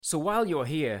So while you're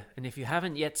here, and if you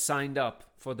haven't yet signed up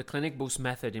for the Clinic Boost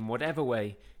Method in whatever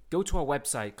way, go to our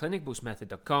website,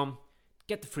 clinicboostmethod.com,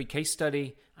 get the free case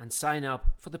study, and sign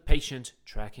up for the patient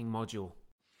tracking module.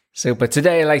 So, but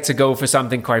today I'd like to go for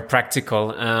something quite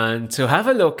practical and to have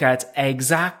a look at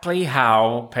exactly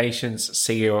how patients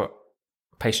see your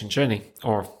patient journey,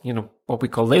 or, what we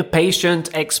call their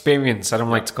patient experience. I don't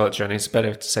like to call it journey. It's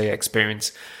better to say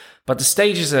experience. But the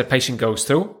stages that a patient goes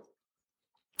through.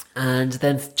 And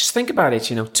then just think about it,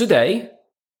 today,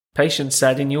 patients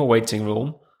sat in your waiting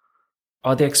room,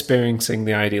 are they experiencing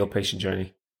the ideal patient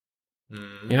journey?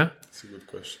 Yeah? That's a good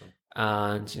question.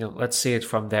 And, let's see it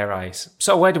from their eyes.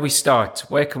 So where do we start?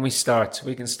 Where can we start?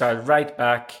 We can start right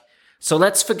back. So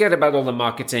let's forget about all the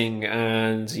marketing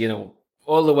and,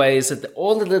 all the ways that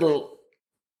all the little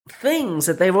things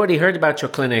that they've already heard about your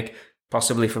clinic,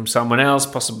 possibly from someone else,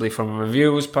 possibly from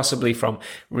reviews, possibly from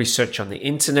research on the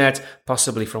internet,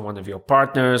 possibly from one of your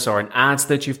partners or an ads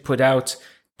that you've put out.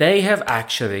 They have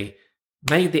actually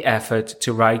made the effort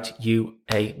to write you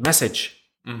a message.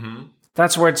 Mm-hmm.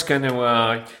 That's where it's going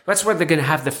to. That's where they're going to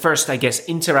have the first,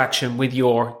 interaction with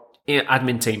your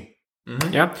admin team.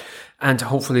 Mm-hmm. Yeah, and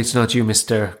hopefully it's not you,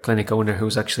 Mr. Clinic Owner,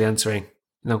 who's actually answering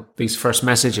these first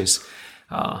messages.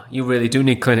 You really do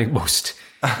need Clinic Boost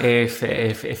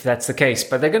if that's the case.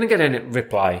 But they're going to get a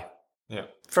reply. Yeah.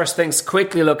 First things,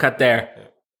 quickly look at there. Yeah.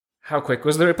 How quick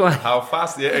was the reply? How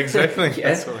fast? Yeah, exactly.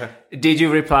 Yes. Did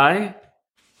you reply?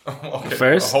 Okay.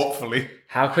 First? Hopefully.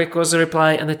 How quick was the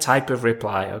reply and the type of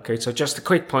reply? Okay, so just a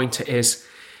quick point is,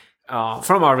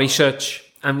 from our research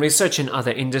and research in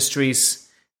other industries,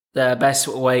 the best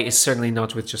way is certainly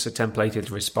not with just a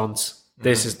templated response.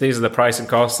 Mm-hmm. These are the price and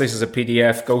cost. This is a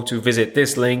PDF. Go to visit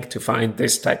this link to find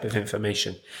this type of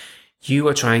information. You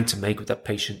are trying to make with that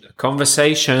patient a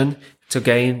conversation to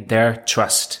gain their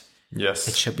trust. Yes.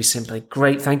 It should be simply,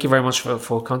 great. Thank you very much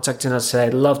for contacting us.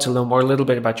 I'd love to learn more a little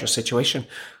bit about your situation.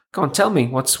 Go on, tell me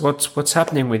what's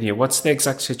happening with you. What's the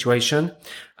exact situation?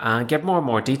 Get more and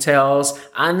more details.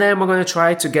 And then we're going to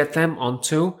try to get them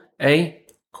onto a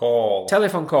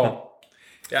telephone call.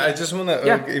 Yeah, I just want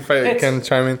to, if I can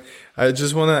chime in, I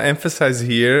just want to emphasize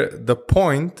here the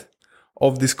point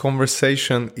of this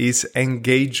conversation is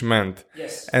engagement.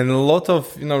 Yes. And a lot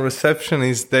of,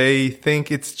 receptionists, they think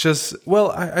it's just,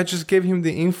 I just gave him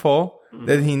the info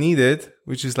that he needed,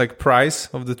 which is like price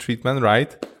of the treatment,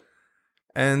 right?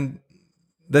 And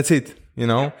that's it,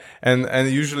 and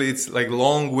usually it's like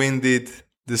long-winded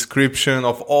description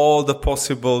of all the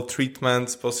possible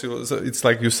treatments possible. So it's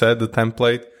like you said, the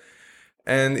template.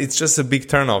 And it's just a big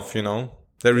turnoff,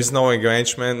 There is no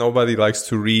engagement. Nobody likes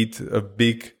to read a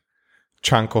big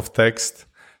chunk of text.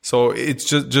 So it's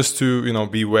just to,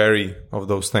 be wary of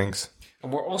those things.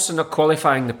 And we're also not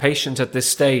qualifying the patient at this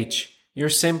stage.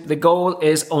 The goal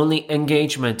is only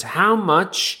engagement. How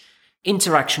much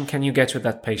interaction can you get with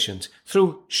that patient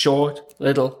through short,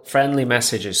 little, friendly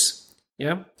messages?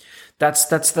 Yeah. That's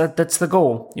the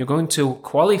goal. You're going to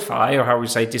qualify, or how we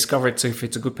say, discover it, if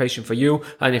it's a good patient for you,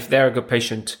 and if they're a good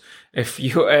patient, if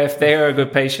they're a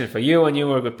good patient for you, and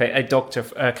you are a doctor,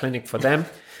 clinic for them.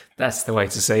 That's the way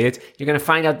to say it. You're going to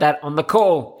find out that on the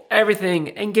call.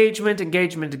 Everything,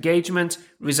 engagement,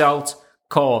 result,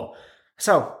 call.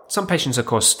 So some patients, of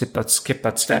course, skip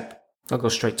that step. They'll go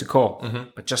straight to call. Mm-hmm.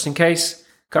 But just in case,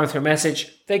 coming through a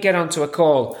message, they get onto a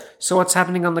call. So what's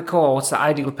happening on the call? What's the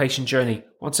ideal patient journey?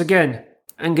 Once again,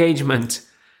 engagement.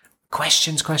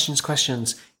 Questions.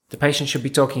 The patient should be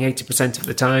talking 80% of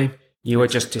the time. You are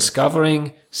just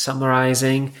discovering,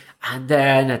 summarizing, and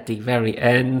then at the very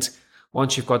end,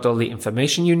 once you've got all the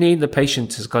information you need, the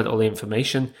patient has got all the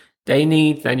information they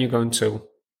need, then you're going to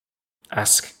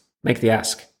make the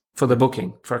ask for the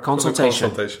booking, for a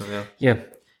consultation. Yeah.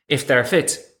 If they're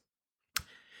fit.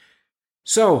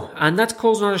 So, and that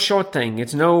call's not a short thing.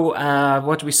 It's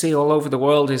what we see all over the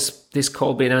world is this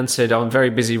call being answered on very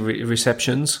busy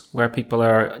receptions where people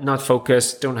are not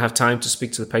focused, don't have time to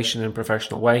speak to the patient in a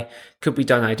professional way. Could be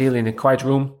done ideally in a quiet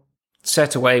room,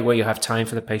 set away where you have time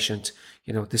for the patient.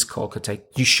 This call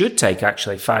you should take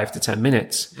actually 5 to 10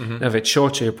 minutes. Mm-hmm. Now, if it's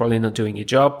shorter, you're probably not doing your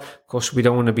job. Of course, we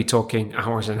don't want to be talking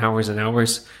hours and hours and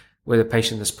hours with a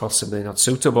patient that's possibly not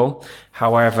suitable.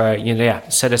 However,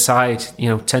 set aside,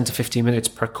 10 to 15 minutes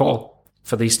per call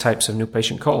for these types of new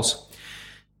patient calls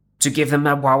to give them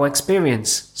that wow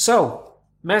experience. So,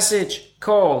 message,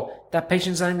 call, that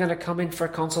patient's then going to come in for a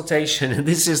consultation. And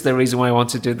this is the reason why I want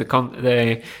to do the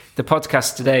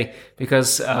podcast today,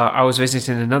 because I was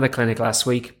visiting another clinic last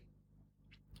week.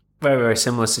 Very, very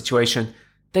similar situation.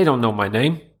 They don't know my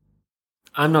name.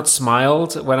 I'm not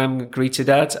smiled when I'm greeted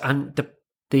at, and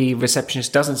the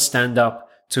receptionist doesn't stand up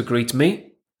to greet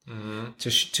me. to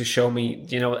show me,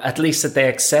 at least that they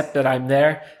accept that I'm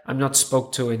there. I'm not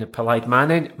spoke to in a polite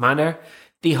manner.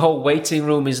 The whole waiting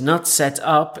room is not set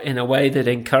up in a way that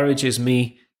encourages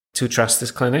me to trust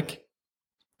this clinic.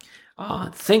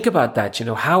 Think about that.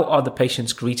 How are the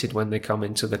patients greeted when they come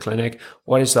into the clinic?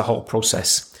 What is the whole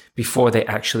process before they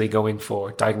actually go in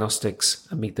for diagnostics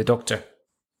and meet the doctor?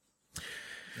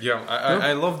 Yeah,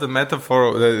 I love the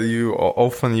metaphor that you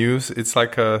often use. It's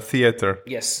like a theater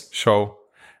show.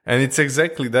 And it's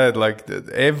exactly that. Like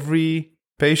every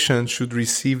patient should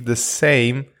receive the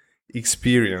same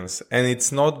experience. And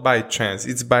it's not by chance.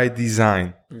 It's by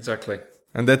design. Exactly.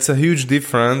 And that's a huge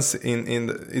difference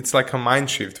it's like a mind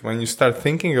shift. When you start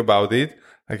thinking about it,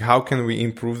 like how can we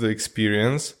improve the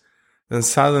experience? Then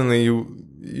suddenly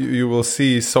you will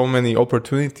see so many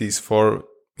opportunities for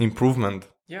improvement.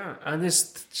 Yeah, and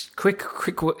this quick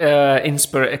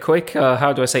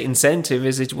incentive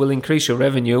is it will increase your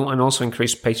revenue and also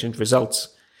increase patient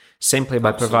results simply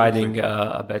by providing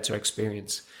a better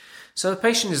experience. So the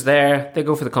patient is there, they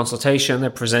go for the consultation, they're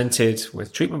presented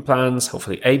with treatment plans,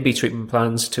 hopefully A/B treatment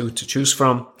plans to choose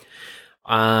from,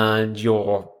 and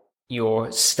your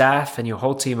staff and your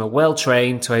whole team are well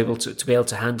trained to be able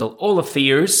to handle all the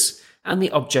fears and the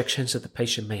objections that the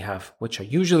patient may have, which are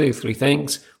usually three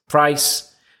things: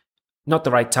 price, not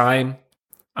the right time,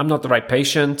 I'm not the right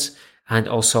patient, and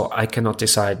also I cannot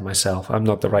decide myself. I'm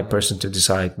not the right person to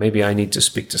decide. Maybe I need to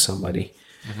speak to somebody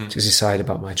to decide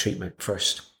about my treatment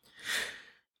first.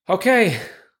 Okay,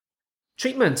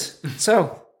 treatment.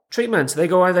 So, treatment.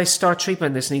 They start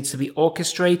treatment. This needs to be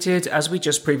orchestrated, as we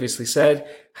just previously said.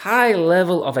 High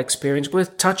level of experience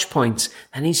with touch points.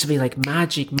 There needs to be like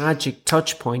magic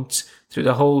touch points through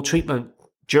the whole treatment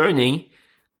journey,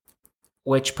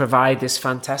 which provide this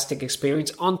fantastic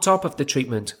experience on top of the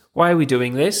treatment. Why are we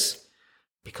doing this?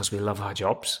 Because we love our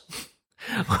jobs.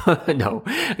 No.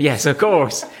 Yes, of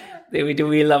course.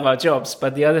 We love our jobs.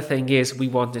 But the other thing is we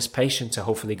want this patient to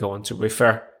hopefully go on to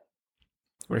refer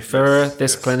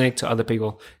this clinic to other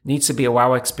people. Needs to be a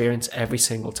wow experience every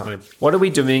single time. What are we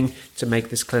doing to make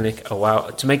this clinic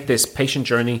to make this patient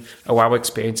journey a wow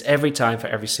experience every time for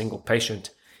every single patient?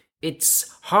 It's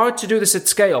hard to do this at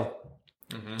scale.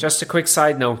 Just a quick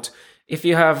side note. If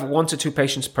you have 1 to 2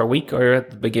 patients per week or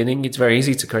at the beginning, it's very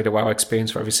easy to create a wow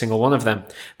experience for every single one of them.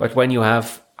 But when you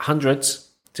have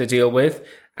hundreds to deal with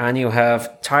and you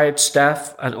have tired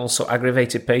staff and also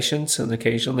aggravated patients, and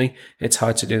occasionally it's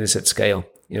hard to do this at scale.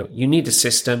 You need a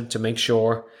system to make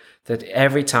sure that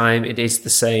every time it is the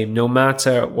same, no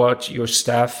matter what your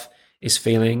staff is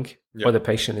feeling or the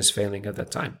patient is feeling at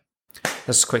that time.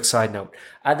 That's a quick side note.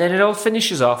 And then it all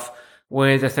finishes off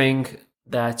with a thing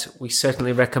that we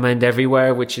certainly recommend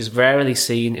everywhere, which is rarely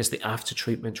seen, is the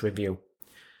after-treatment review.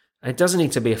 It doesn't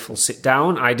need to be a full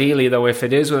sit-down. Ideally, though, if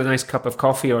it is with a nice cup of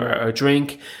coffee or a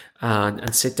drink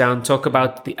and sit down, talk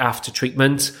about the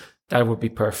after-treatment, that would be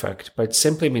perfect. But it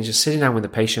simply means just sitting down with the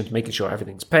patient, making sure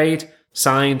everything's paid,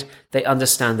 signed, they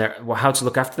understand how to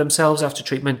look after themselves after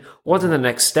treatment, what are the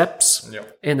next steps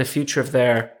in the future of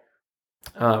their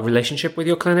relationship with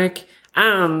your clinic,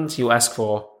 and you ask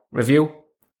for review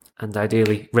and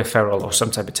ideally referral or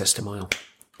some type of testimonial.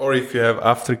 Or if you have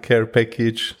aftercare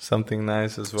package, something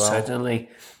nice as well. Certainly.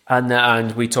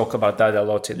 And we talk about that a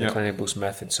lot in the Clinic Boost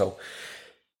method. So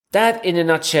that, in a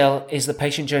nutshell, is the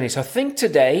patient journey. So think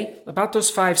today about those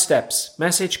 5 steps: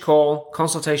 message, call,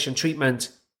 consultation,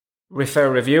 treatment,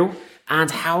 refer, review,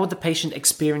 and how the patient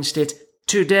experienced it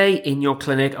today in your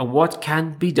clinic and what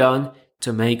can be done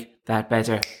to make that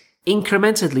better.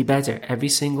 Incrementally better every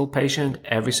single patient,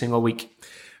 every single week.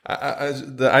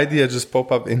 The idea just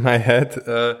popped up in my head.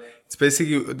 It's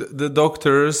basically the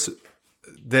doctors,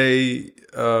 they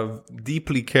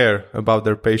deeply care about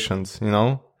their patients,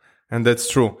 and that's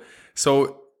true.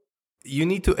 So you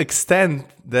need to extend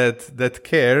that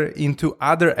care into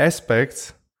other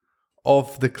aspects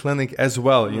of the clinic as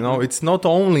well. It's not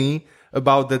only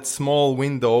about that small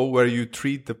window where you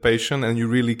treat the patient and you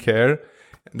really care.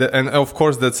 And of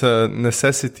course, that's a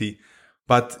necessity.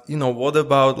 But, what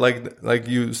about, like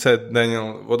you said,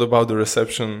 Daniel, what about the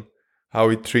reception, how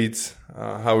it treats,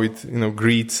 how it,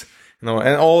 greets, and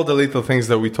all the little things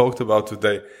that we talked about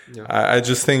today. Yeah. I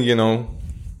just think,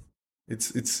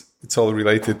 it's all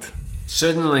related.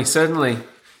 Certainly.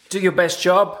 Do your best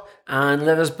job and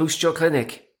let us boost your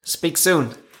clinic. Speak soon.